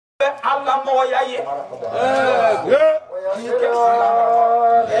Allah mo yayi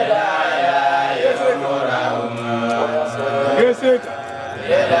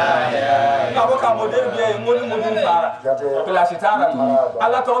Kabo kamo de biye ngoni fara pela sitara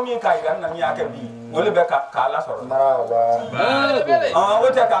ala to mi kai ran na mi aka bi wole be ka ala soro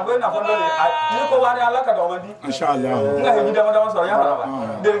wote ka go na fondo ni ko wani ala ka do mandi inshallah nga he bidama dama soro ya ba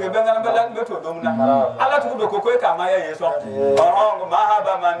de ge benga na bela be to do muna ala to do ko ka ma ya yeso ngo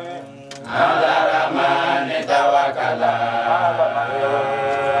mahaba mani ala ramani tawakkala ala ramani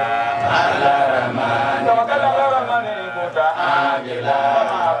tawakkala ala ramani buta agila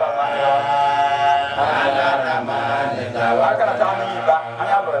ala ramani tawakkala tani ba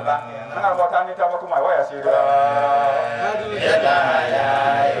anya lo ba anga bo tani ta ko mai wa ya sira ya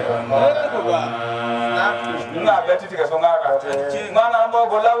ya nga beti tika so nga mana mo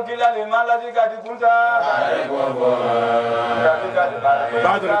bolau gila le mala diga di kunta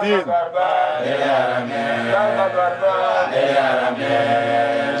badruddin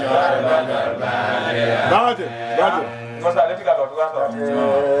Badir Masa le tika lo tuwa so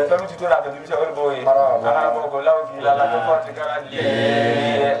tanu ti tora be mi se wol boy ana mo bolau gila la ko forti garali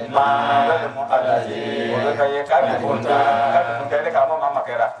ma wala mo alaji o ka ye ka di kunta le ka mo mama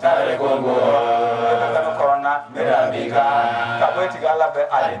kera tare gongo corona merabika kabo tigala be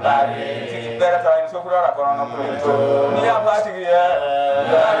alibari bere ta in sokura ra corona ko ni aba tigi ya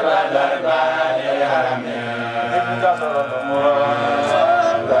alibari harame ni ta soro to mo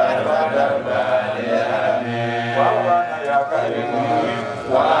alibari harame wa wana ya karimu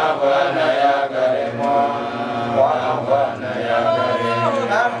wa wana ya karimu wa wana ya karimu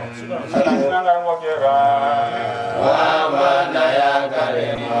nanga mo kera wa wana ya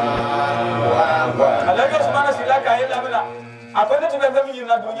karimu Alaga subhanahu silaka ila bila akwenda tubembe mimi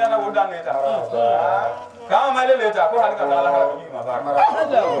na dunia na wodanga ita kama male leta ko halika dala hala mimi mabara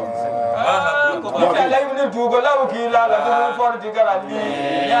ko la ibn dugo la ukila la du for digara ni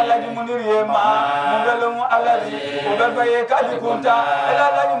ya la di muniri yema mungelo mu alaji ko berba ye kadi kunta ela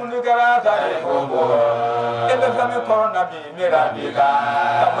la di muniri kara ta ko ebe fami corona bi mera bi ka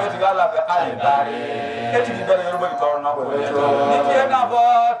ko digala be ali bari eti di bere yoruba corona ko ni ti na bo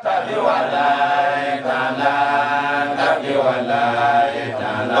ta di wala ta'ala taqi wala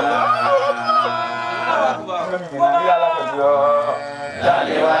ta'ala ya la ko yo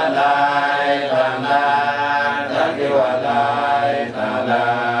taqi wala ta'ala taqi wala ta'ala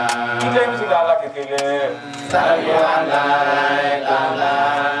ite mi sigala ke kele taqi wala ta'ala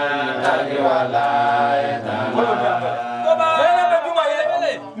taqi wala ta'ala ko ba be juma ye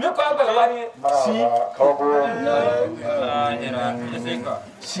mi ko ba wari si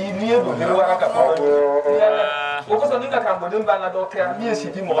si liye do ni wara ka ko o ko so ni ka kan bodin ba na do ka mi si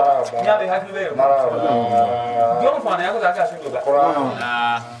di mo nya le hakli be yo fa na ya ko ta ka si do ba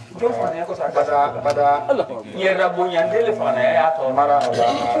yo fa na ya ko ta ka bada ye rabo nya ndele fa na ya to mara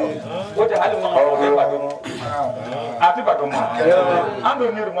o te hali mo ko be ba do ati ba do mo ando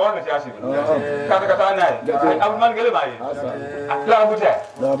ni mo no ti asi ka ta na ai man gele ba yi la bu te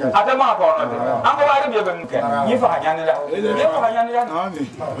ata ma ko no an ko wari be be nke ni fa nya ni la ni fa nya ni la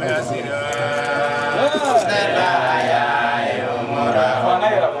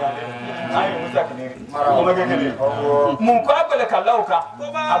mun ko abele kalauka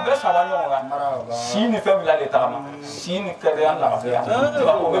abe sawanyonga sini famila le tama sini kede an la afia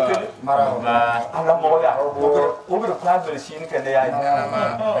o be kele ala moya o be ko abele sini kede ya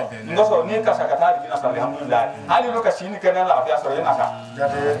ngoso ni ka sakata di na sale alhamdulillah ali lo ka sini kede an la afia so yana ka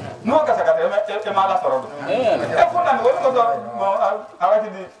no ka sakata e mala soro e funa ni ko do awati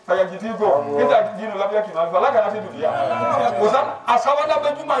di faya gidi go kita dinu labia ki na bala kana fi dunia ko sa asawana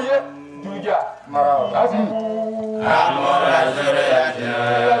be juma ye Juja marau asi amora zuriyati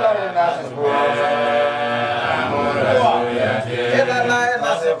nasbu amora zuriyati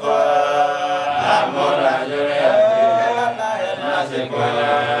nasbu amora zuriyati nasbu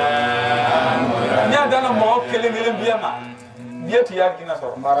ni adana mo kele biama bieti ya gina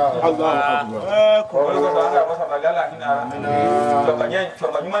so marau Allah ko ko anga ko sa bala hina to banya to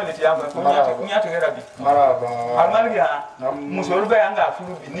banyuma ni tiya ko nya to rabi marau alman ya musol be anga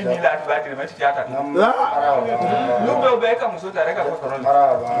furu bi ni bila ti batire ma ti tiata lu do be ka muso tare ka ko toron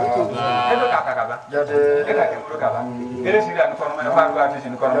marau e do ka ba jade e ka ko ka ba ele si dan ko ma fa ba ti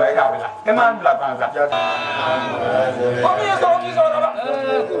sin ko ma e ka bila e man bla banza ko mi so ba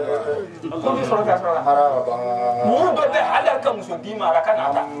ko mi so ka marau mu do be halal ka muso di mara kana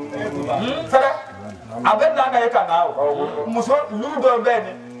ta sara aben na ga ka na muso lu do be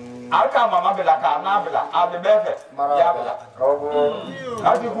ni arka mama bela ka na bela abe befe ya bela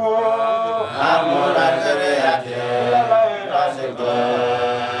adigo amura zere ate asigo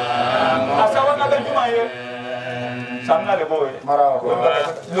samna le boy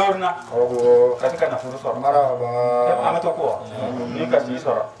lorna katika na furu soro amato ko ni ka si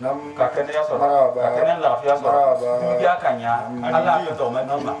soro ka kene ya soro ka kene la fiya soro ni ya kanya ala yo to ma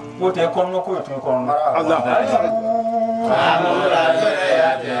namba ko te ko no ko tu ko Allah amura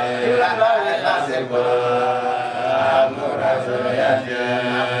zuriyati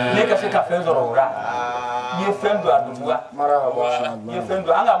ni ka se ka fe soro ra ye fendo adumwa ye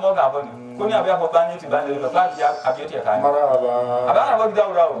fendo anga mo ga bani koni abia ko bangi ti bani le fa ya abieti ka abia ko da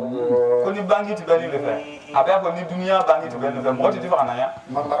ura koni bangi ti bani le fa abia ko ni dunia bangi ti bani le fa mo ti fa na ya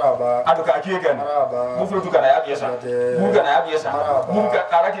adu ka kiye gan mu furu kana ya biesa mu kana ya biesa mu ka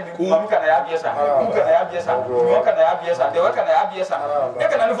karaki ni mu kana ya biesa mu kana ya biesa mu kana ya biesa de wa kana ya biesa e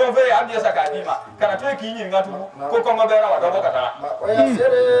kana ni fo fe ya biesa ka dima kana to ki yin ngatu ko ko ngobera wa do kata ya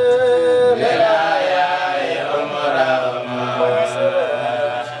sere ya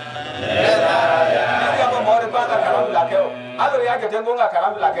alo ya ke tengo nga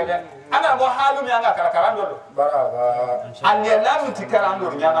karambi la kede ana mo halu mi anga karando do baraba anye lamu ti karando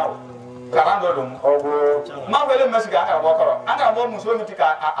nyana o karando do ogo ma wele mesiga anga mo koro anga mo muso mi ti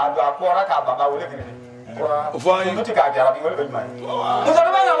ka ado akora ka baba wele kiri fai mi ti ka jara bi wele be mai muso do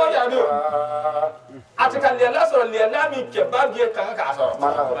banga mo jara do atika le la so le la mi ke babie kan ka so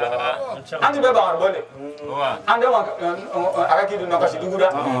andi be ba bole ande wa araki do no ka sidugura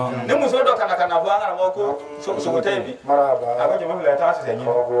ne muso do kana kana banga mo ko so tebi maraba abaje mo le ta se nyi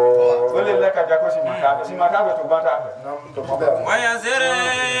wele le ka jako si mata be to bata wa ya zere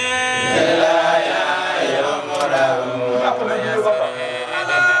la ya yumura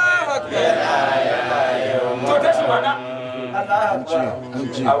to tesu mana Allah akbar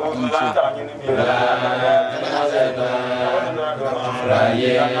a'udhu billahi ta'ala min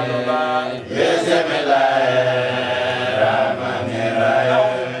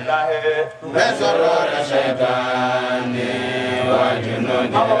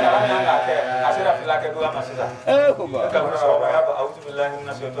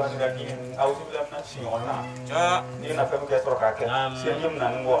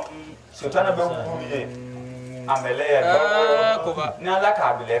amele ya ko ni ala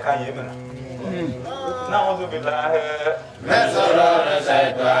ka bile kan yemna na'udhu billahi min sharri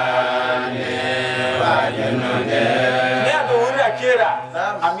shaytani wa junudi ne do ura kera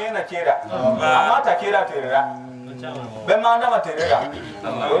amena kera amata kera terera be manda materera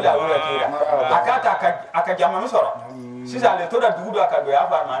wala ura kera akata akajama misoro sisa le toda dugudu akado ya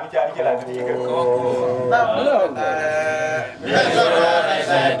fa mani jani kala dike ko min sharri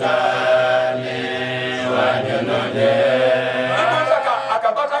shaytani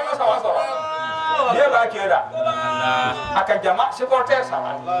akabata nga sawaso dia ba kera akajama supporter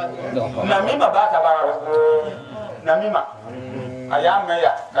sama namima ba tabara namima ayam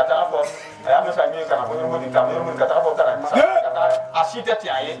ya kata apa ayam sangi kana ko mo di kamero mo kata apa kana kata asite ti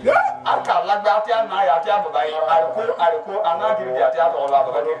aye arka lagba ti na ya ti abai arko ana giri ya ti ado la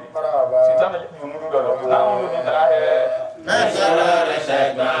ba giri sitana yumudu do na mo di dara he mesara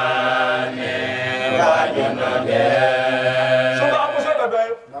shaytani wa junode suba ko se bebe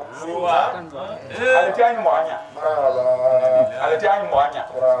suwa aliti anyi moanya aliti anyi moanya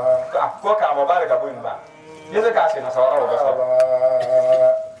ko ka mo bare ka buimba yeze ka se na sawara o basa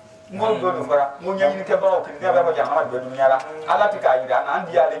mo do do fara mo nyanyi ke ba o kin ga ba jama do dunya la ala ti ka yida na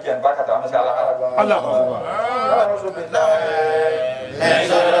andi ale ken ba ka ta masha Allah Allah a'udhu billahi min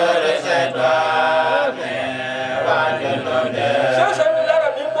sharri shaytani wa junode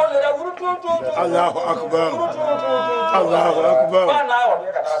Allahu akbar Allahu akbar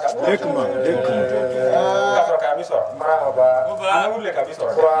hikma kasoro ka mi soro marhaba ana wulle ka mi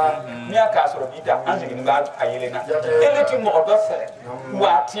soro ni aka soro bida anji ni ba ayelena ele ti mo do se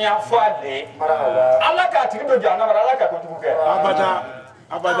wa tia fo ade marhaba ala ka ti do jana ala ka ko tuku ke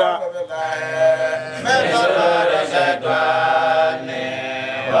abada men soro de shaytani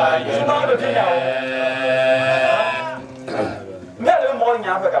wa junode mele mo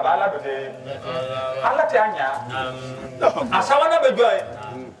nya fa ka bala do te ala te anya asawana be joy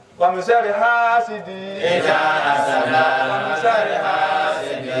wa misari hasidi ila asala wa misari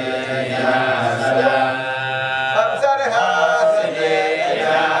hasidi ila asala wa misari hasidi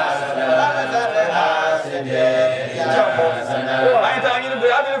ila asala wa misari hasidi ila asala ai ta ni be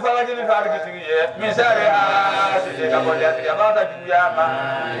abi fa la ni fa ri ti ye misari hasidi ka bo ya ti ba ta ju ya ma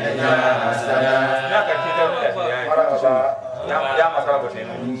ila asala na ka ti ta ya masala bote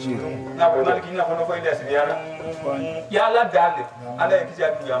na ko na kina ko no ko ida sibiyara ya la dale ala e kija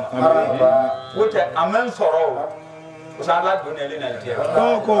du yama wote amen soro o sa la do ne le na tiya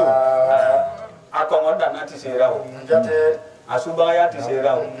ko akongo da na ti sera o jate asuba ya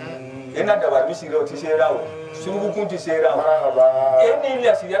tisera ena da war misira tisera sunugu kun tisera eni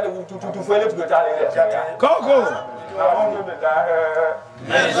ile asiya de tutu fele tu ta ile koko a'udhu billahi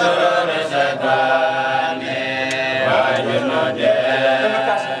Mesoro Satane Wajunode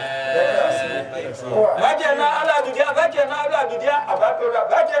bajena ala bidia abatora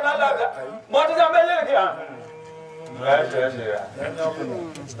bajena ala moti zambele kia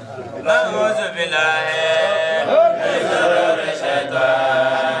Na'udhu billahi Mesoro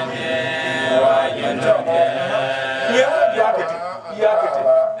Satane Wajunode yakete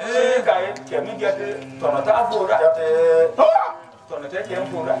kai kemi gate tonata afura tonata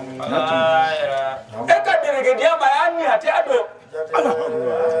kemfura eka direge dia mayani ati ado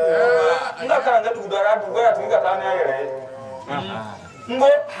nga karanga dugara tinga tani ayere ngo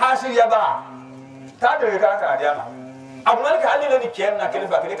hasir yaba ta direge ka dia ma abunal ka halile ni ken na kele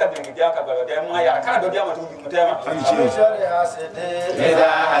fa kele ka direge dia ka ba dia ma ya ka do dia ma tu mutema Shari hasede Iza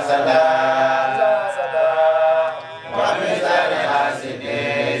hasada Wa mizari hasede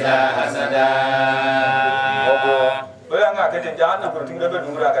Iza hasada oya nga kete jana ko tinga be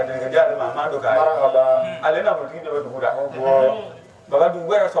dugara ka direge dia ma ma do ka alena ko tinga be dugara baba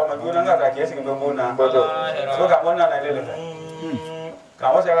dugara so ma jona nga ta kesi ke be mona so ka mona na lele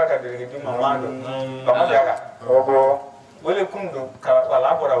ka mo se ka direge di ma ma do ka mo se ka wele kundu ka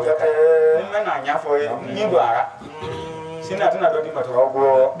wala bora we ka ni mena nya fo ni do ara sina tuna do di mato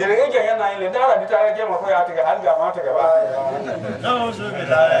direge je yana ile dara di tare je ma ko ya tiga halga ma tiga ba Na'udhu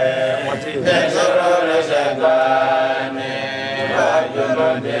billahi Mesoro Satane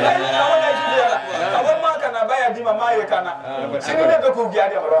Wajunode awon ma kana baya di mama ye kana sini ne be ku gi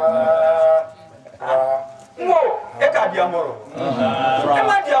ade maro ngo e ka di amoro e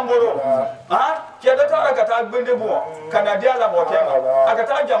ma di amoro ha ke da ta ka ta gbende bo kana di ala bo ke aka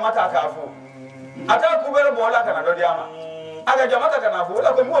ta jamata ka fu ata ku bere bo la kana do di ama aka jamata kana fu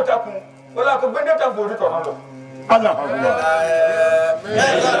la ko mo ta ku wala ko gbende ta fu to no Allah Allah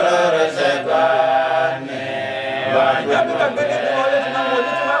Mesoro Satane Wajunode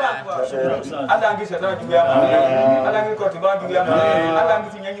Allah ngi seta juya ma Allah ngi ko tiba juya ma Allah ngi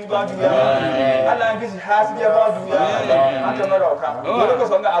tinyanyi ba juya ma Allah ngi hasiya ba juya anta mara ka wala ko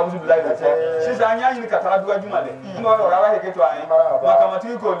songa a'udhu billahi wa si sanya ni ka ta duwa jumale ngo ora he ke to ayi maka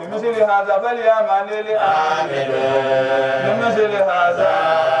mati ko ni misali haza bali ya manele amin misali haza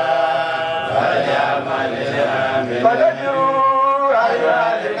bali ya manele amin fadakiru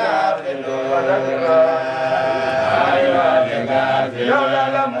ayyuhal kafirun لو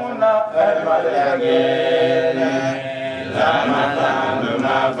يعلمون علم اليقين لما فعلوا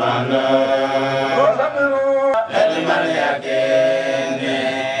ما فعلوا وصبروا علم اليقين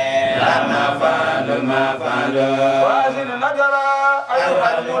لما فعلوا ما فعلوا وأزل نجرا أيها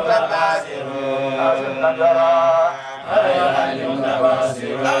المتباسرون أزل نجرا أيها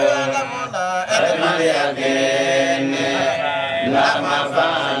المتباسرون لو يعلمون علم اليقين لما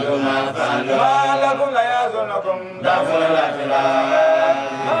فعلوا ما فعلوا ما لكم لا يزنكم دفن الأتراب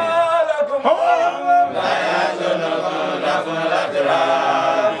ما لكم لا يزنكم دفن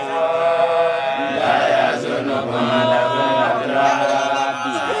الأتراب لا يزنكم دفن الأتراب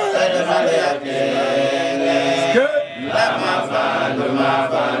علم اليقين لما فعلوا ما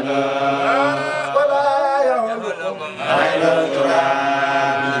فعلوا ولا يهلكم عين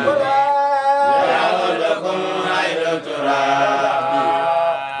التراب يهلكم عين التراب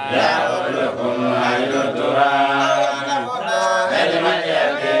يهلكم عين التراب علم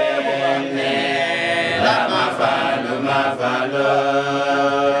اليقين لما فعلوا ما فعلوا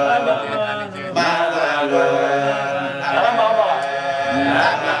ما فعلوا لما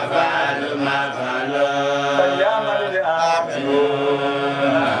فعلوا ما فعلوا فليعمل العاملون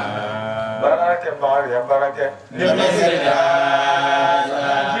بركة بارية بركة لمثل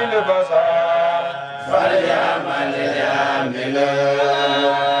هذا جيل بصر فليعمل العاملون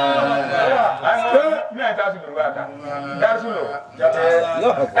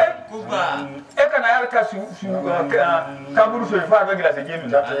kana yar ka su ka buru so fa ba gila se gemi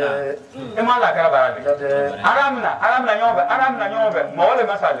e ma la kara bara de aramna nyobe mo wala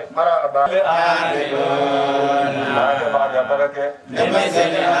masale maraba barake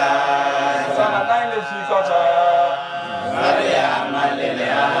لمثل هذا sana dai le shi ko ta فليعمل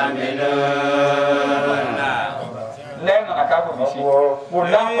العاملون len na ka ko bishi wo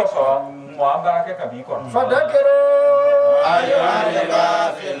lan ko so mo barake ka bi ko fadakiru أيها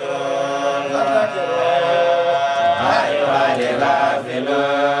الغافلون أيها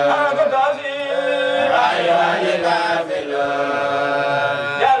الغافلون أيها الغافلون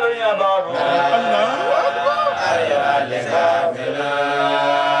يا لو يا بابو أيها الغافلون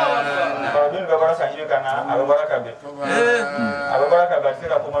bin ga bara sanyi kana a bara ka be ga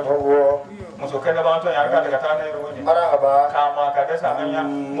sira kuma muso kai da banto ya ga daga tana yaro wani kama ka da samanya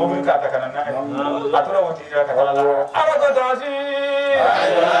mobil ka ta kana na atura wuti ya ka tala ara ko dasi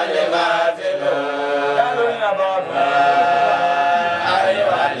ayo ale gafilo ya do ina ba ayo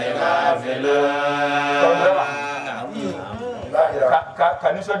ale gafilo ka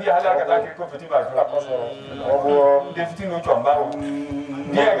ni so di hala ka ta ki ko fiti ba de fiti no chomba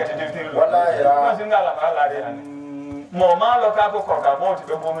dia ga de fiti lo ma singa la mala de mo ma lo ka ko ka mo ti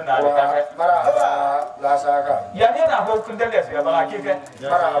be mo mi na de ka marhaba la saka ya ni na ho kun de le se ba ki ke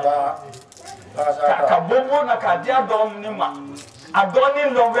marhaba la saka ka bobo na ka dia dom ni ma adoni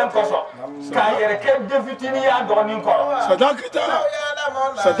lo wen ko so ka yere ke de fiti ni ya doni ko sadakita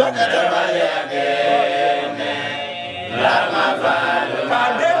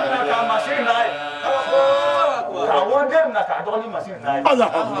kader na ka masir nai ka wonder na ka doni masir nai Allah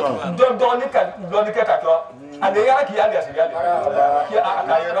akbar doni ka ta to ade yara ki yali asiri yali ki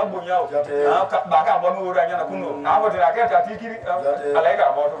aka yara bunya o ka ba ka bonu ura nya na kuno a bo dira ka ta tikiri alai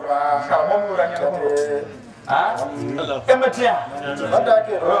ka bo ka bonu ura nya na kuno ha emetia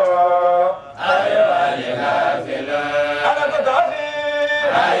badake ayo ale gafilo ana to dasi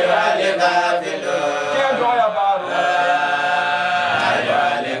ayo ale gafilo ki do ya baru ayo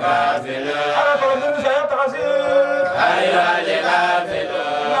ale gafilo ana to mun saya takasi ayo ale gafilo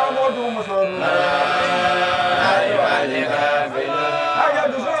na mo du muso ayo ale gafilo aya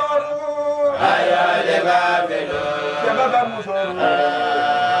du so ayo ale gafilo ke baba muso ayo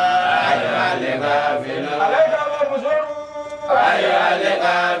ale gafilo alai ka mo muso ayo ale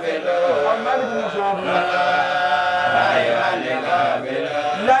gafilo amali muso ayo ale gafilo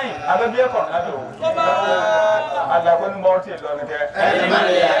lai ababiye kon ado Allah ko ni mo ti lo ni ke ayo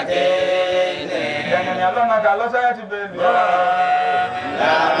mali akene dengan ya Allah na ka lo saya ti be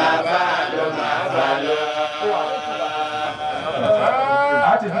la mafalo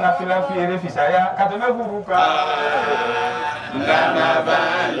ati na fila fiere fisaya kateme buruka la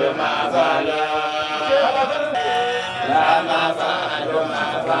mafalo la mafalo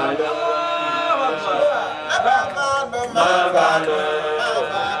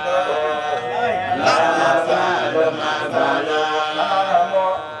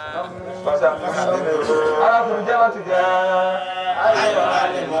ala kurjawa tiga ayo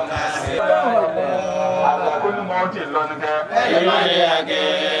ale mokasi Allah ko ni mo ti lo ni ke ayo mali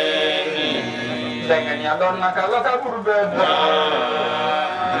akene dengan ya Allah na ka lo ka buru be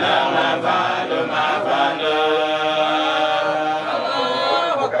la mafalo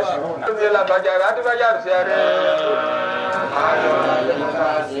la bajar ati bajar siare ayo ale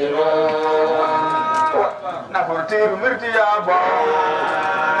mokasiro na furtiru mirti ya ba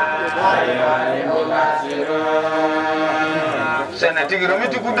ayo ale mokasiro sene tigiru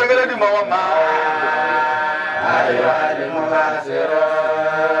miti kudegele di mawa ma ayo ale mokasiro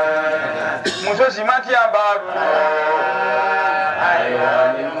muso simati ya baru ayo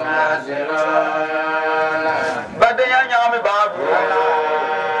ale mokasiro bade ya nyame baru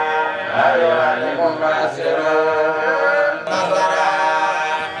ayo ale mokasiro nazara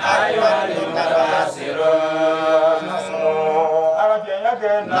ayo ale mokasiro ala kenya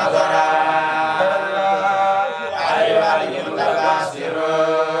ke nazara ayo ale mokasiro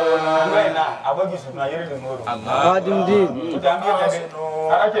wena abogi suna yiri ni moro Adindin. udambi ya ke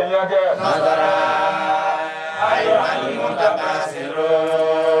ala kenya ke nazara ayo ale mokasiro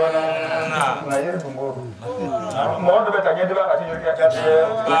na yiri ni moro mo do beta nyende ba ati yiri ke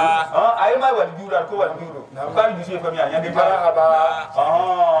ay ma wal jura ko wal juro ba ju se ko mi anya de marhaba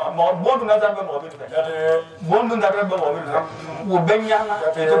mo bondu na zambe mo bi de bondu na be mo bi de wo benyana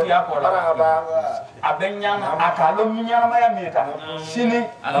e to ya ko marhaba abenyana akalo minyana ma ya mita sini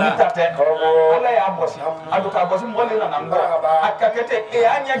mitate ala ya bosi aduka bosi mo le na namba akakete e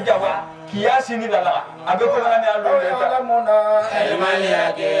anya jawa kiasi ni dala abe ko na ni alo leta alamuna ayo mali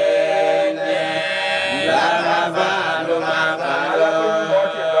akene la mafalo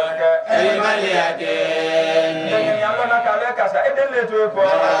ayo mali akene ni alo na kale kasa e den le to ko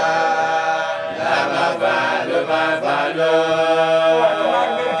la mafalo ma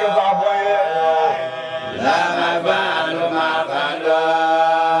be ke ba boye la mafalo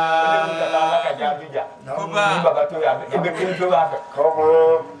ka jabija ni baba to ya e be ke to ba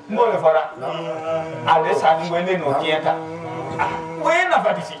kobo mo le fara ade sani wele no kieta we na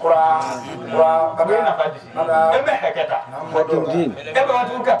fadisi kura we na fadisi e me heketa Adindin. e ba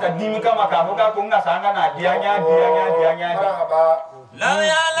watu kata dimi kama ka ho ka ko nga sanga na dianya marhaba law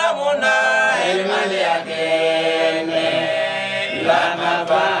ya'lamuna ayo mali akene la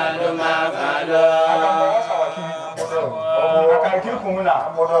mafalo aka mo sawaki aka kiri kumuna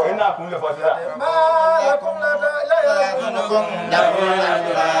ina kun le fadisa malakum la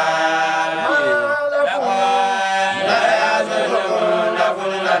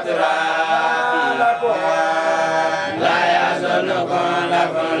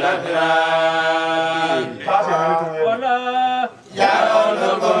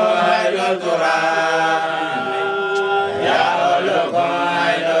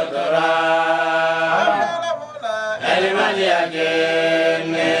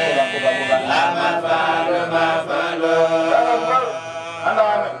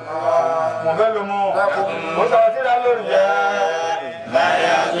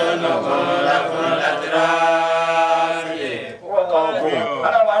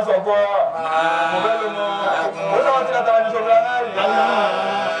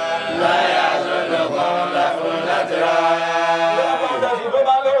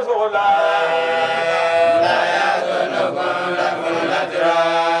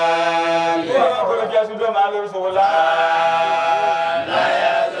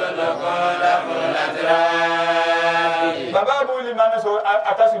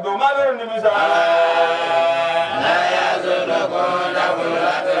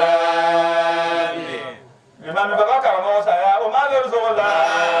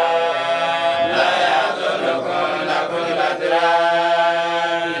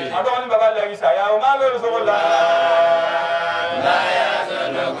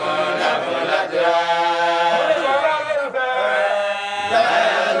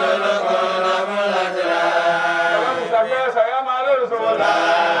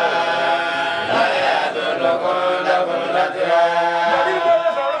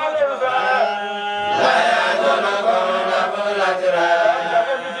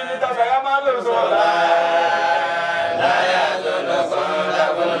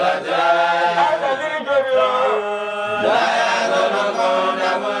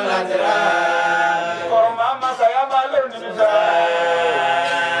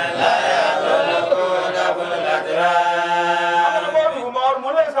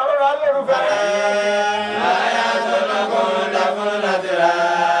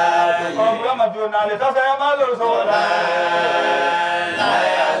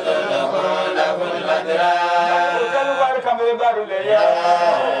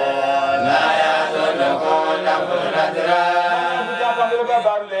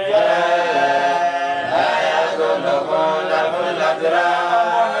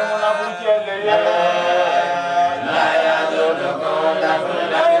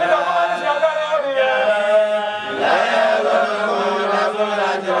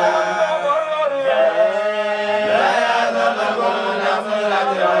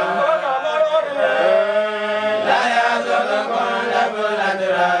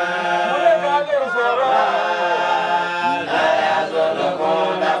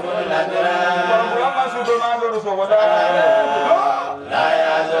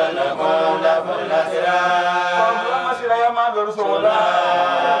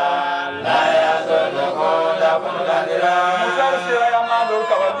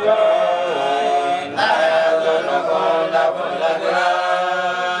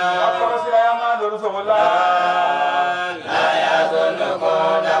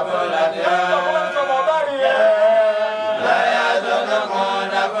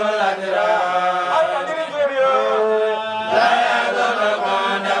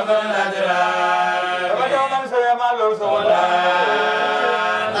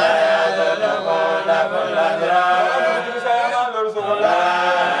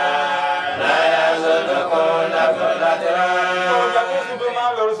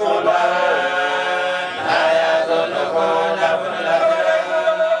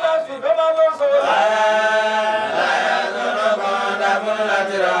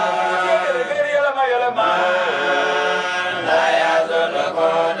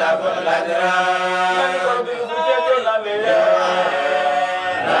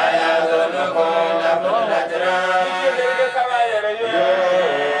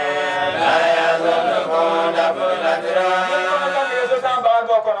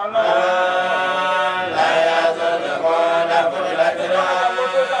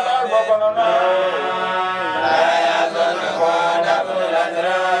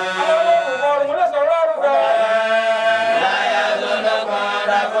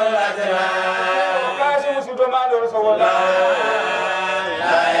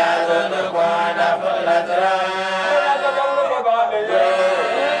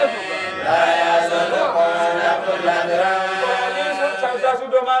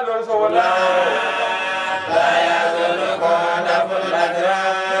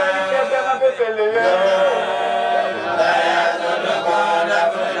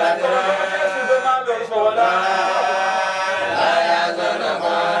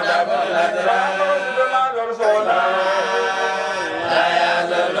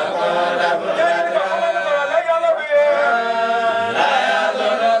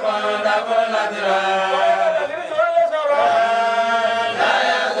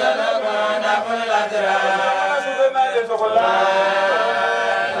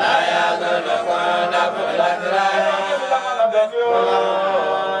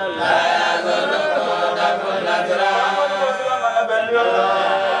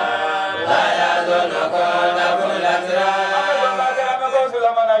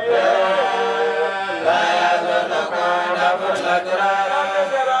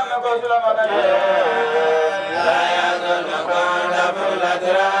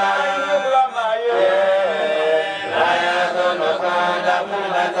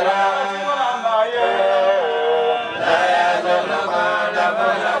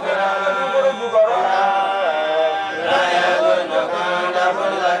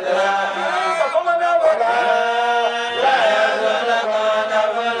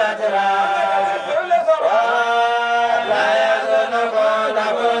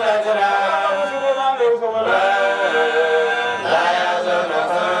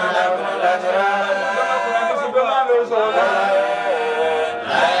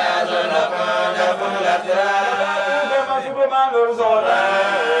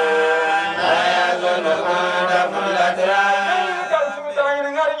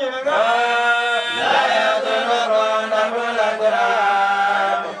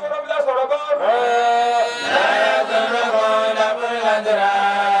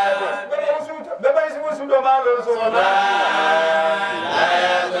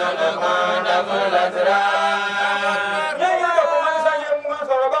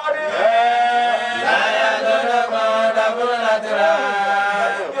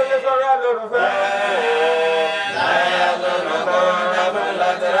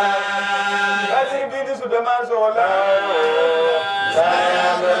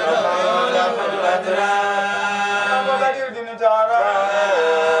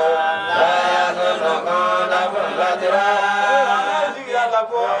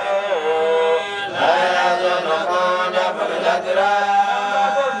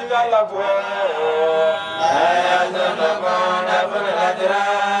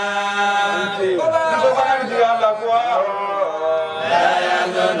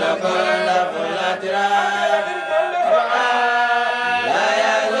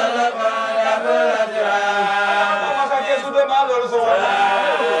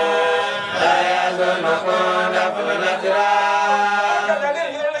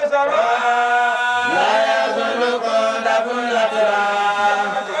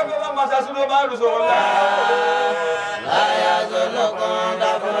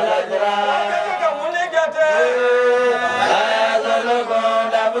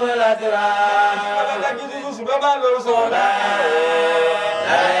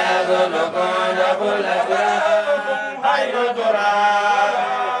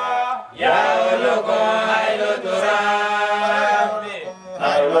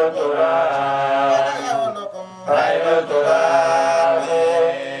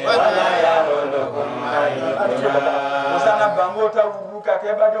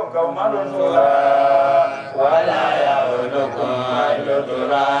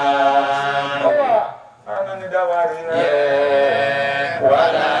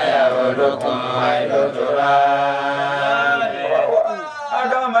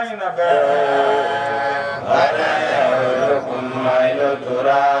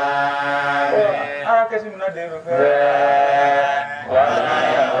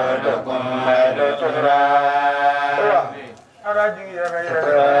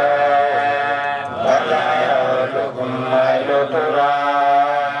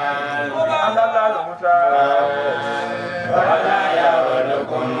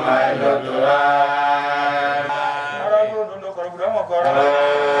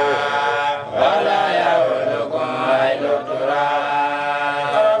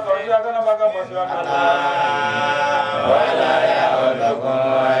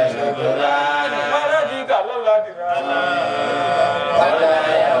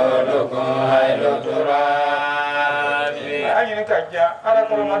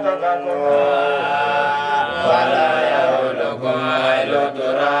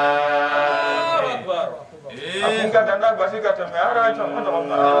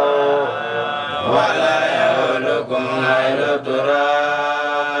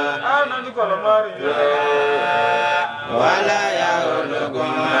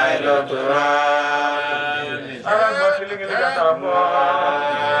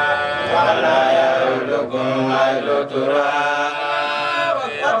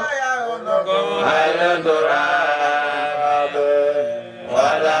التراب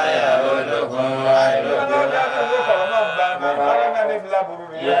ولا يهلكم عين ولا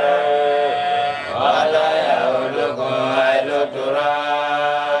يهلكم عين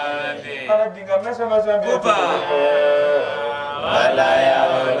التراب ولا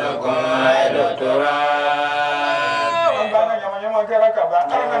يهلكم عين التراب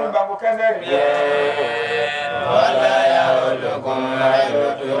ولا يهلكم عين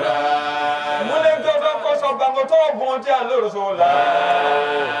التراب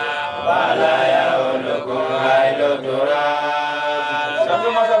ولا يهلكم عين التراب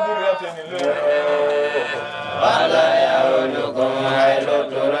ولا يهلكم عين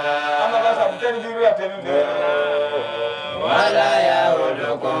التراب ولا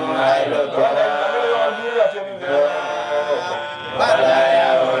يهلكم عين التراب ولا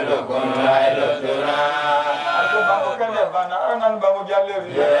يهلكم عين التراب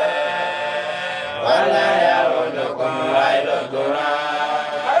ولا يهلكم عين التراب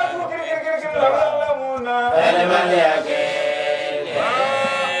علم اليقين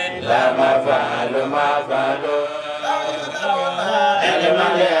لا مفعل ما فعلوا علم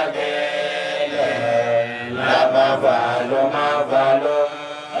اليقين لا مفعل ما فعلوا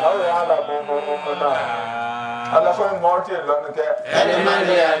Allah so morti lo nke علم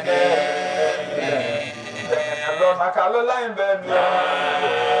اليقين Allah makalo line be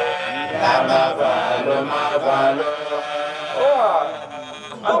لا مفعل ما فعلوا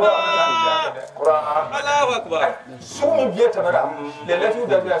Allahu Akbar. Sumi bieta mara. Le lefu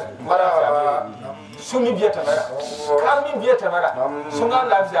da biya. Mara. Sumi bieta mara. Karmi bieta mara. Sunga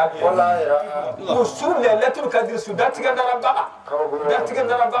la biya. Wallahi. Ko sun le letu kadir su datiga dara baba. Datiga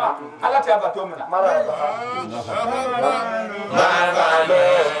dara baba. Ala ta ba to mena. Mara.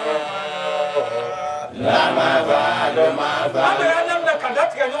 لا مفعل ما فعلوا Ame adam na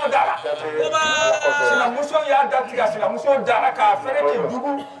kadatiga nyo dara. Sina muso ya datiga sina muso dara ka fere ke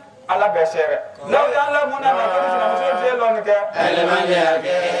dugu. Ala besere. Law ya la muna na kadatiga muso je lo nke. علم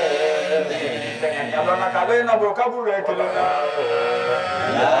اليقين Allah na kale na bo kabure ke lo na.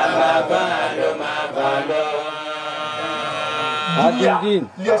 لا مفعل ما فعلوا Adindin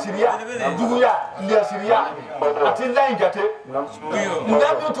liasiria duguya liasiria atilla ingate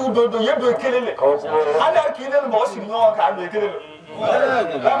ndabi tu do yedo kelele ala kelele mo sinyo ka do kelele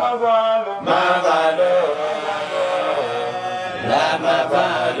ما فعلوا لا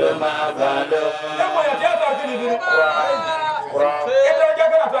مفعل ما فعلوا emo ya teata kini diri edo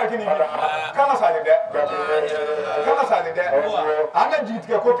jaga na ta kini kama sale de ana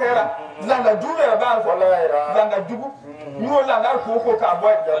jitke ko kera landa dure ba fo landa dugu yo landa ko ka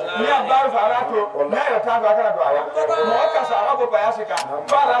boy ni abar farato na ya ta ba kana do aya mo ka sara bo bayasika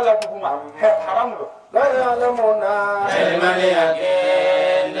fara la kuma haram lo la ya'lamuna علم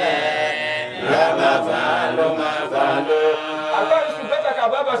اليقين لا مفعل ما فعلوا Allah su beta ka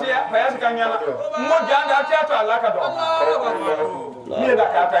baba sai bayasika nyana mo janda tiato alaka do ni da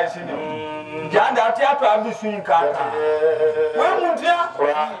ka ta isini janda tiato abi suyin ka we muntia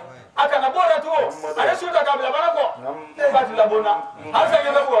aka na bora tu ale su da kabla bana ko bati la bona asa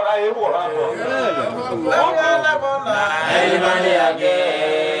yele bora ye bora ko علم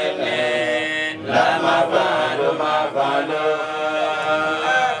اليقين لا مفعل ما فعلوا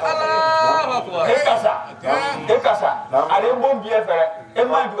ekasa ale bombi efere e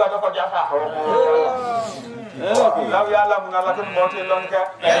man duga do ko jasa law ya la mun ala ko mote lonke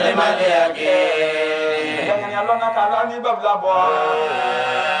علم اليقين ngani Allah na kala ni babla bo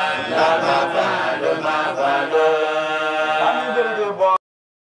لا مفعل ما فعلوا ani de bo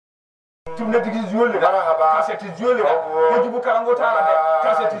tumne digi jole kaseti jole ko jibu karango tara de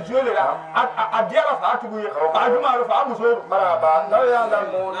kaseti jole adiara fa tugu ajuma fa muso maraba law ya la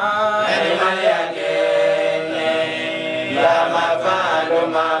mun علم اليقين لا مفعل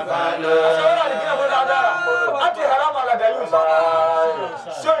ما فعلوا ati harama la dayus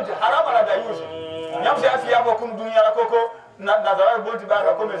sodi harama la dayus nyam se afi abo kum dunya la koko na nazara bonti ba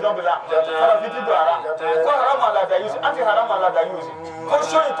ko maison bla ala fiti do ara ko harama la dayus ati harama la dayus ko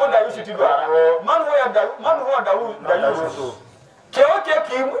sodi ko dayus ti do ara man ho dayus ke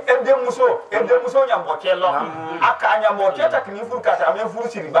ki ede muso nya mokelo akanya moketa kini furu kata ame furu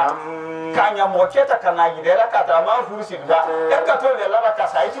siriba kanya moketa kana yidera kata ma furu siriba e ka to le la ka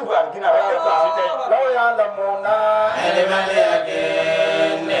sai ti do angina ra ke ko site law ya lamuna علم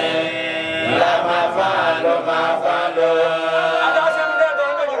اليقين لا مفعل ما فعلوا ada se mne do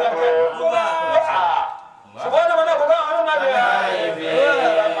ngo nyina ke subhana mana ko ba na be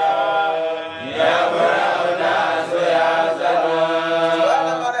يا فرعون سيحزنون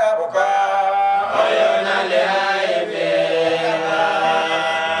عيون الهائبين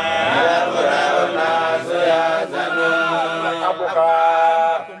يا فرعون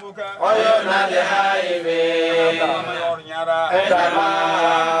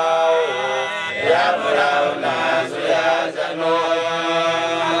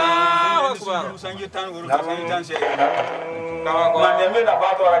jitan guru ka san jitan se man ne me na ba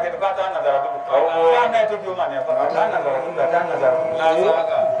to ra ke ba ta na da du ka na to ki man ne ba ta na da du ta na da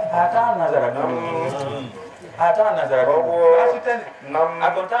ta na da du ata na da du asiten nam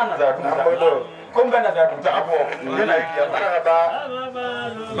atonta na da du kumbe na da du ta apo ne na ki ba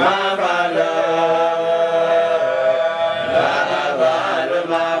mabalo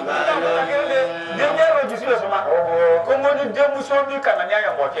demu so bi kana nya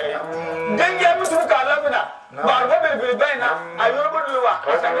ya moke ya denje mi su ka la bina ba ba be na ayo bo duwa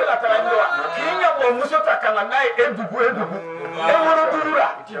asabe la tara duwa kinya bo muso ta kana na edugu e woro durura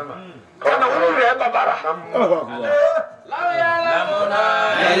kana woro re babara la ya la mona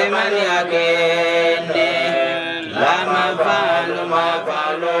elimani agende la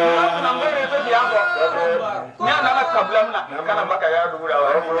mafalo na mbere to ya bo nya na la kablam na kana baka ya dura wa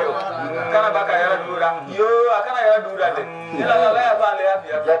kana baka ya dura yo kana ya dura de ila la ya ba le ya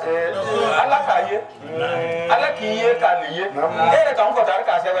biya te ala ka ye ala ki ye ka le ye e ka ko tar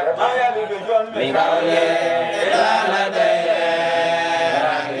ka se ba ma ya le jo me ka ye ila la de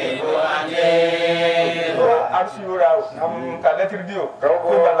rangi bo anje arsiura ka le tridio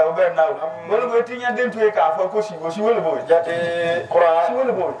ko ba la be na wol go tinya den tuwe ka fa ko si go si wol bo jate qura si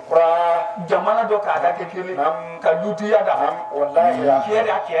wol bo qura jamana do ka da ke kele ka duti ya da wallahi ya ke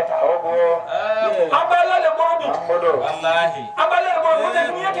da ke ta ogo abala le bo bi wallahi abala le bo mo de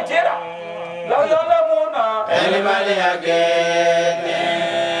ni ke tera la ya la mona elimali agene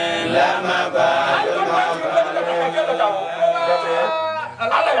la maba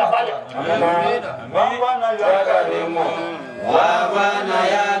ala ya bale wana ya karimu wana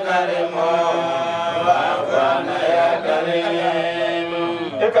ya karimu wana ya karimu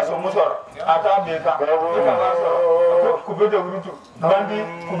eka so musor ata beka eka baso kubede urutu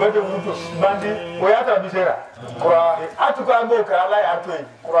bandi oyata bisera kura atu ka go ka ala ya toy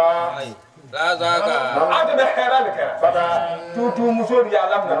kura la zaka atu be hera le kera bada tutu musor ya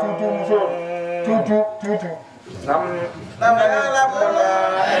lamna tutu musor tutu nam la mola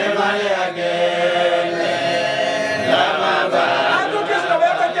elimani agene la maba atu kesna be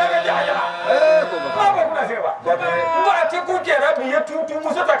ka jaga jaga ko ba kuna seba ba ti ku kera bi tutu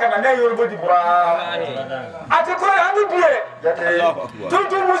musor ta kana ne yorbo di bura ati ko anu biye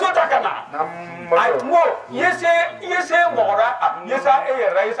tutu musor ta kana ai mo yese ngora yesa e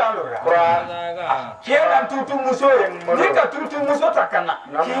raisa lora kera tutu musor ni ka tutu musor ta kana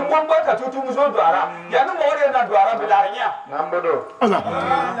ki momba ka tutu musor dwara ya no more na dwara bilarinya nambodo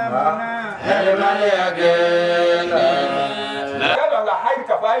elimani agene kala la hayr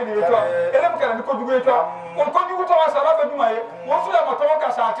ka fay ni to elam kana ni ko dugu to on ko dugu to asara be dumaye mo fula ma to ka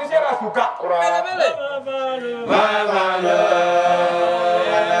sa ti sera suka bele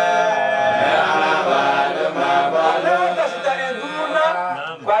mabalo ta sita en duna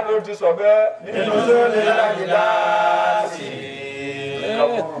ba do ti sobe ni no so ni la gidasi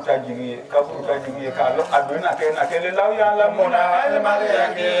kaburu tajiri ka lo aduna ke na ke le law ya la mona al mali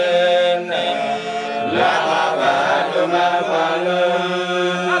agene la mabalo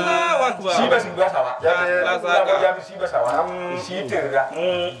Allahu akbar siba sawa la saka ya siba sawa si terra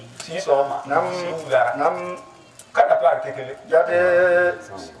si soma si udara kada to arkekele jade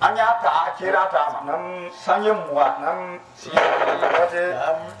anya ta akira ta ma sanye muwa si jade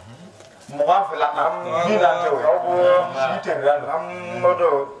muwa fela bina tewe si terra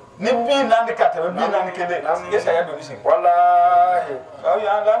modo ni bina ndikata bina ndikele yesa ya do nisi wallahi aw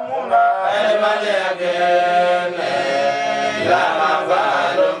ya la muna elimani agene la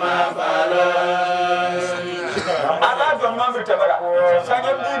mabalo ala don mamri tabara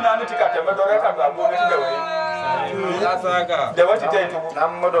sanye bina ndikata be do reka do abo ni dewe Asaka. Dewati tay tugu.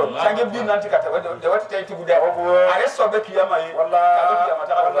 Namodo. Sange bi nanti kata dewati tay tugu de. Are so be kiyama yi. Wallahi. Kalo kiyama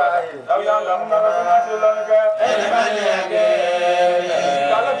ta wallahi. Law ya Allah na na tilaka. Elimani age.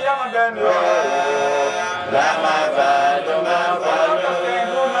 Kalo kiyama den. La ma ba.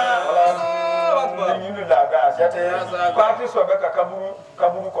 Ni la ga jate. Parti so be ka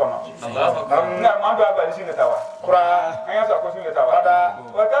kaburu kono. Allahu akbar. Na ma do abali sile tawa. Qura. Anya sa ko sile tawa. Ada.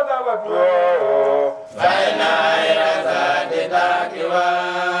 Wakaza wa du. Baina iraza ditakiwa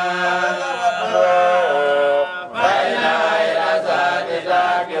Baina iraza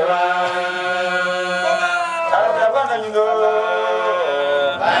ditakiwa Karabana nyundo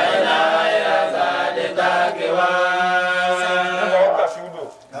Baina iraza ditakiwa Ngo kashudo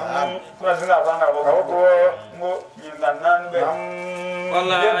Kuna zinga bana ngo ngo yinananbe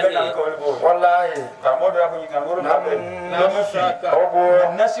wallahi kamodo ya kunyi ngoro na be no mfi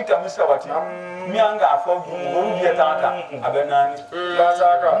ogo nasi kamisa wati mi anga afọ wo die tata abenani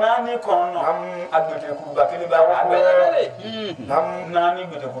lazaka nani kono agbete ku bakele ba agbe nani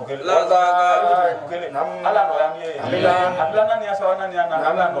gbete ku kele lazaka kele ala no ya mi abla nani asa nani ana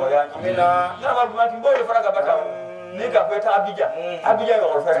ala no ya mi na ba ma timbo le faraga bata ni ka kweta abija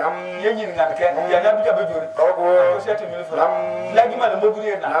yo fere yenyi ngam ke ya na abija be jori ko seti mi fura lagi ma mo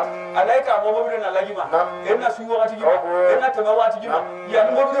buri na alaika mo buri na lagi ma enna su wakati jima enna tama wati jima ya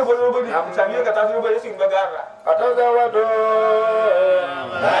mo buri bo buri sami ka ta su bo yesin bagara ataza wado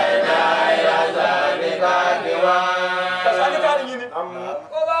baina ila zalika diwa kasani ka ni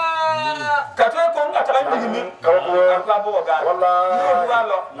oba ka to ko ngata ni ni ka bo ga wallahi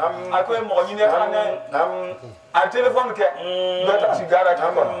walo akoy mo ni ne tan a téléphone ke do ta sigara ta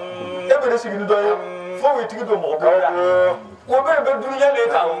ko e be sigini do fo wi tigi do mo ko be dunya le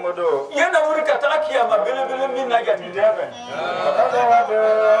ta ye na wuri ka ta kiyama bele min na ga ti debe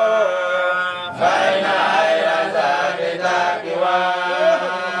baina ila zalika diwa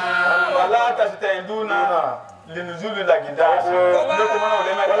wala tastenduna linuzul la gidas do ko mana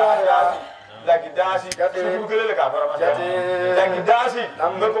le ma la gidasi su kele le ka fara ma la gidasi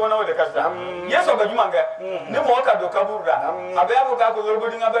me ko na wole kasta yeso ga jumanga ni mo ka do kabura abe abo ka ko yorbo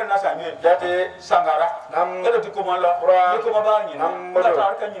dinga ber na sanje jate sangara edo ti ko mala ni ko ma ba ni na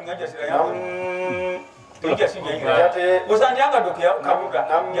ta ka ni nga jasira ya to jasi ngi jate usani anga do ke kabura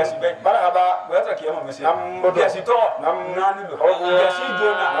jasi be marhaba wata ke ma mesi jasi to nani do jasi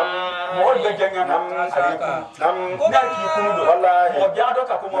jona mo be janga na alaikum na ki ko do wallahi mo jado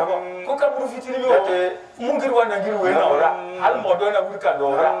ka ko mo ko kaburu fitiri yo mungir wana ngir we na ora al mo do na burka do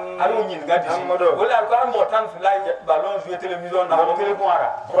ora al o nyin ngadi si wala ko al mo tan fly ballon jouer télévision na mo tele ko ara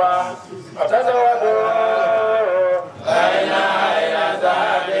ataza wa do baina ila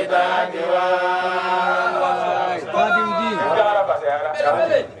zalika diwa badim di gara ba ara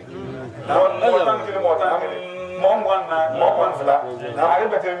mo tan kile mo tan kile mo wan fla na ari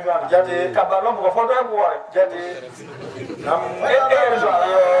be télévision na jati ka ballon ko foto e ko jati nam e zo ara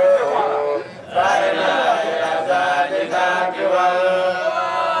baina ila zalika diwa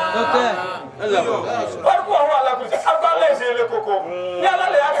okay barko wa la ku alko le sele koko ya la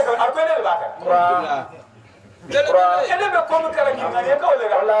le aka ko alko le ba ka ele be ko kala ni ngani ka ole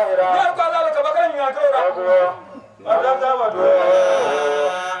ra ya ko la ka ba ka ni ngani ka ra ada da wa do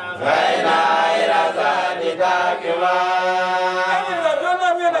baina ila zalika diwa ani la do na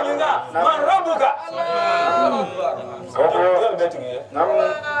mi na nginga man rabuka nam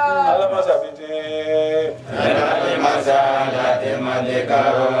ala masabiti ali masala de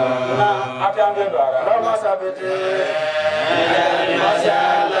madekaro na atande bara ala masabiti ali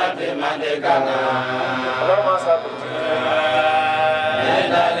masala de madekana ala masabiti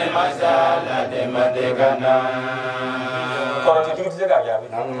ali masala de madekana ko ti ti ga jabi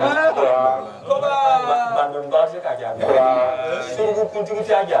ko ba bandum ba se ka jabi surugu kunti ti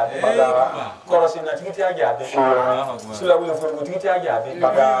jabi ko sina ti jabi sula wule fo ti jabi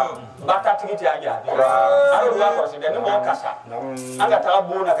bata ti jabi aro ga ko sina ni mo kasa anga ta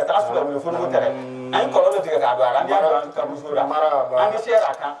bona ka ta sula wule fo ko tere an ko lo ti ga do ara ndi ado ka busura an di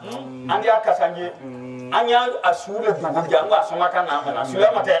sera kan an di akasanje anya asule dugu jangwa somaka na mana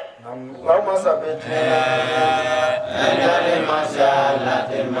sula mate ala masabiti ali masala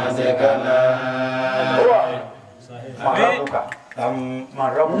de madekana marabuka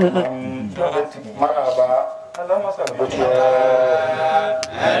marabuka marhaba ala masabiti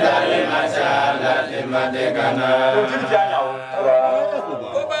ali masala de madekana ti janya o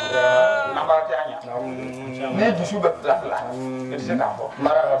namba tanya ni dusu ba la ti se kambo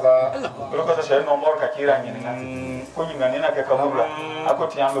marhaba lo ko se no mor ka kira ni na ko ni ngani na ke kamura ako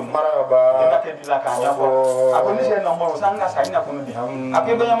ti ambe marhaba ina ke dila ka nya ko ako ni se no mor sanga sa ina kunu di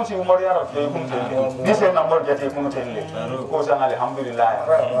ape be yamu si mor ya ro ke kun te ni se no mor jate kun te le ko sana alhamdulillah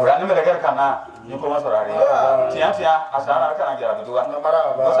urani me daga kana ni ko masarare tiya asara kana gira duwa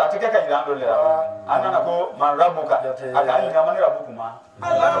marhaba ko sa tike ka gira ndo le anana ko man rabuka aka ni ngama ni rabukuma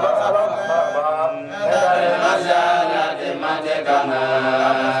ali masala de madekana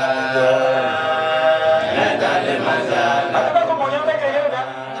ali masala aka ko mo nyame ke yeda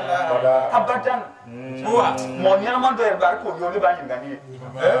abadan mo nyama ndo e bar ko yo le ba ni ngani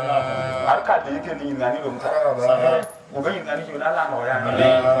arka de ke ni ngani lo mta o be ngani jo na la no ya ni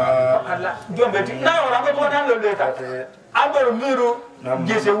ala jo be ti na ora ko dan lo le ta agoro miru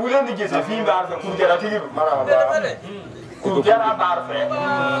gese wule ni gese fi ba ko ku jara ti marhaba ku jara bar fe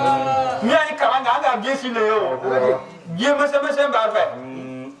mi ay kala nga ga gese le yo ge mese bar fe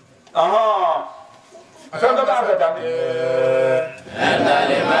aha Sanga ba ka tambi.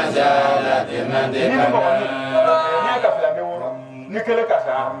 Endale mazala de mandekana. Ni ka fila be woro. Ni kele ka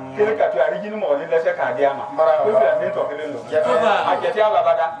sa, kele ka tu ari jini mo ni lese ka dia ma. Ko fila ni to kele lo. A jeti ala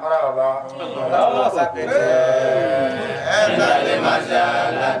bada. Maraba. Allah sapete. Endale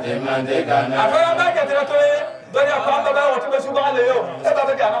mazala de mandekana. Afara ba jeti la to e. Dori akwa ba o tibe suba le yo. E ba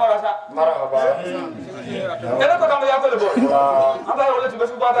be dia na wala sa. Maraba. Ele ko tambo ya ko le bo. Aba o le tibe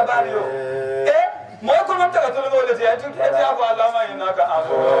suba ba ba yo. Mo ko man ta to le bo le ti ati ako Allah ma ina ka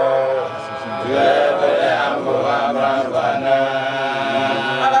aso. Bele ambo abana.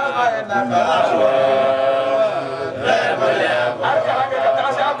 Allah ma ina ka aso. Bele ambo. Ar ka ga ka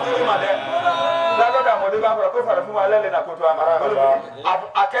ta sa ko ma de. La lo da mo de ba ko fara fu ma le na ko to amara.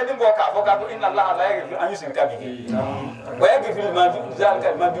 Akeni bo ka ko inna Allah la yaghfiru an yushrika bihi. Wa yaghfiru ma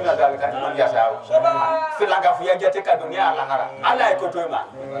zalika man duna zalika man yasha. Filanga fu ya jete ka dunia Allah ngara. Allah ko to ma.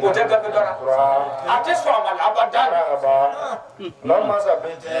 Ko te ga dora. Ati so ma la badan. Lord masa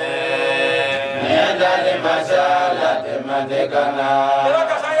beti. Endale mazala de mandekana. Dora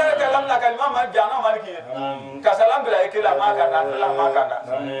ka saya ka lam na kalma ma jana maliki. Ka salam bila ikila ma kana la ma kana.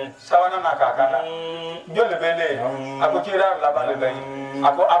 Sawana na ka kana. Jole bele. Ako kira la ba le bai.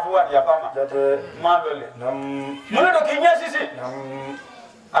 Ako afuwa ya fama. Ma bele. Mulo do kinya sisi.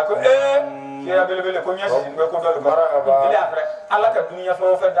 Ako kira bele bele ko nya sisi ko do le ba. Ile afre. Ala ka dunia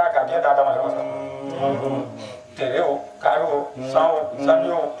fo fe da ka dia da da ma le masa. Tereo, karo, sao,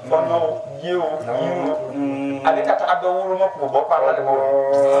 sanyo, fono, yo, ale ka ta do wuro mo ko bo pa la de mo.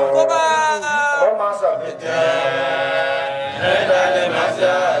 Ko ba. Lord masa beti. Endale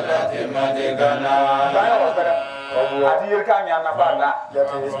mazala de mandekana. Ba yo ba. Ati yer ka nya na ba da.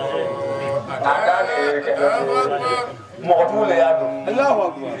 Aka de ke. Mo ko le ya do.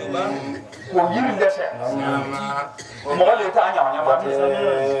 Allahu akbar. Ko yiri dese. Mo le ta nya nya ma te.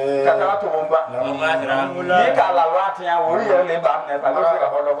 Ka ta to bomba. Ni ka la wa ti ya wo ye le ba ne ba lo ka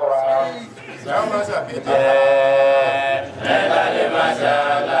ho do ko ra. Endale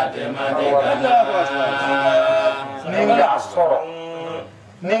mazala de mandekana. Ninga soro.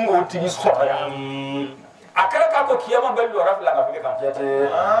 Ninga utigi soro ya. Akara ka ko kiyama bel dora fila ka fili kan.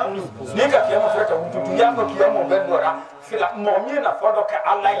 Ni ka kiyama fere ta mutu ya ko kiyama bel dora fila mo mi na fodo ka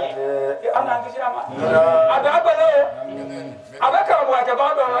Allah ye. Allah ngi jama. Ada abale. Ada ka mo ka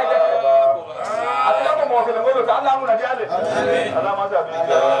ba do ra ke. Ada ko mo ke mo ka Allah mu na diale. Allah ma ta bi.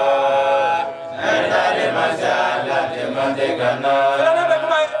 Endale mazala de mandekana. Ana be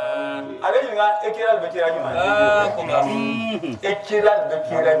kuma ale yinga ekiral be kira juma. Ekiral be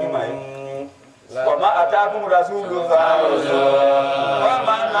kira juma. وما أتاكم رسول فخذوه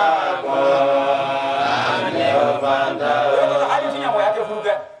وما نهاكم عنه فانتهوا. Ali tinya mo yake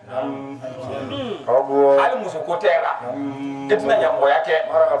furuke. Ali musukotera. Ketina ya mo yake.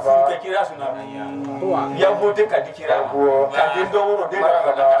 Furuke kira suna. Ya bote ka dikira. Ka dendo woro de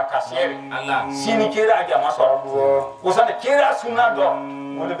ka kasiere. Sini kira aja maso. Usana kira suna do.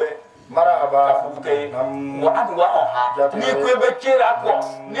 Mulbe Maraba. Furuke. Wa adu wa oha. Ni ko be kira ko.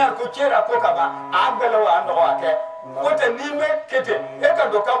 Ni ko kira ko kaba. Abelo wa ndo wake. Wote ni me kete. E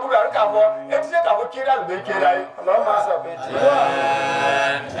ka do kaburu ar ka bo. E tse ka bo kira be kira. Lord masa beti.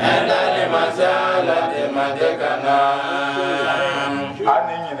 Endale mazala de mandekana.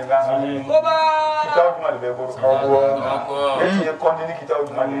 Ani nyine ga. Koba. Kita o jumale be buru. E ti kondi kita o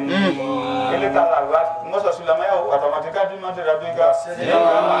jumale. Ele ta la wa. Ngoso sulama ya automatika di mate rabinga.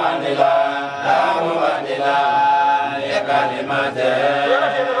 Mandela, Mandela, ekalimate.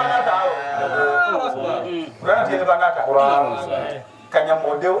 Kurana tiene banata. Kanya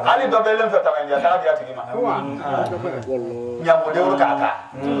modeu ali do belen fa tanga ta dia tigima. Nya modeu kaka.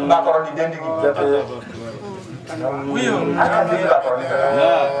 Ba ko di dendi gi. Wiyo, aka di ba ko ni.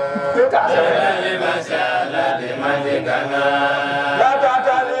 Ko ka se. Masala de mandekana. La ta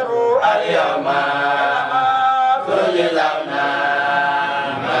taliru Al-yawma tujzauna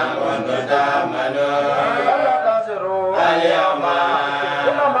ma kuntum ta'malun. Al-yawma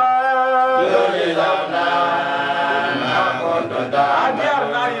tujzauna ma kuntum ta'malun.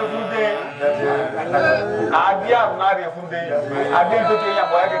 Adia mari funde. Adia to ya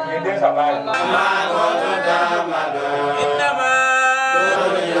boya ke den sabai. Ma kuntum ta'malun. Innama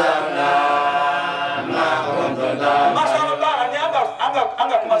tujzauna ma kuntum ta'malun. Masallah ni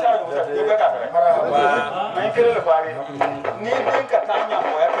anga kuma sai yo ga ka fere. Mai kire le fari. Ni den ka tanya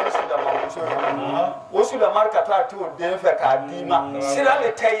boya ke su da mamuso. Osu da marka ta to den fe ka dima. Sira le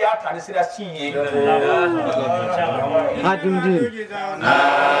tayya ta ni sira siye. Adunji.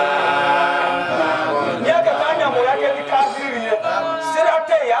 Ya ka tanya boya ke ni kafiri. Sira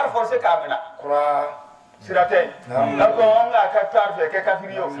tayya har forse ka mina. sirate na ko nga ka tarfe ke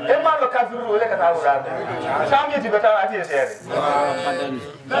kafirio e ma lo kafirio le ka ta ura sami ti beta ati sere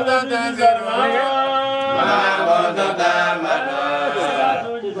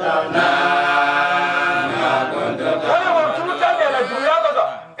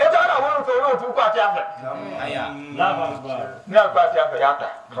ni alpati afa yata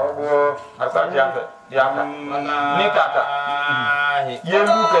Kabo. alpati afa yata ni kata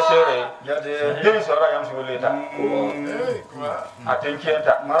yelu kesere Jadi. dei sora yam siguleta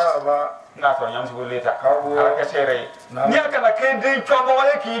atenkienta Maraba. na so yam siguleta Kabo. ala kesere ni aka na ke dei chobo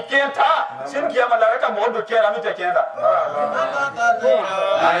wale ki kenta sin ki ama la ka modo kera mi te kenda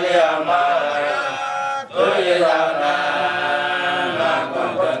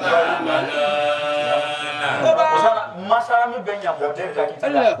masara mi benya modo ka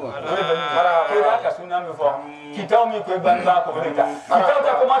kitala mara kera ka sunami fo kitao mi ko ban ba ko leka kitao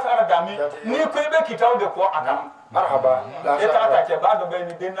ta ko masara dami ni ko be kitao de ko aka Marhaba. eta ta ke ba do be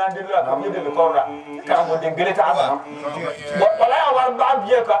ni den nan de la ko de ko ra ka mo de geleta aba wala ya war ba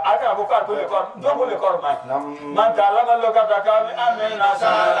biye ka aka ko ka ko le ko do ko le ko ma man ta la lo ka ta ka amina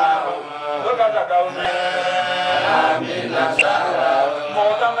sala lo ka ta ka amina sala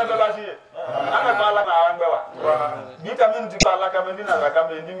mo ta me be ba si ana ba la na an be wa vitamin ti ba la ka me dina la ka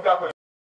me ndim ka ko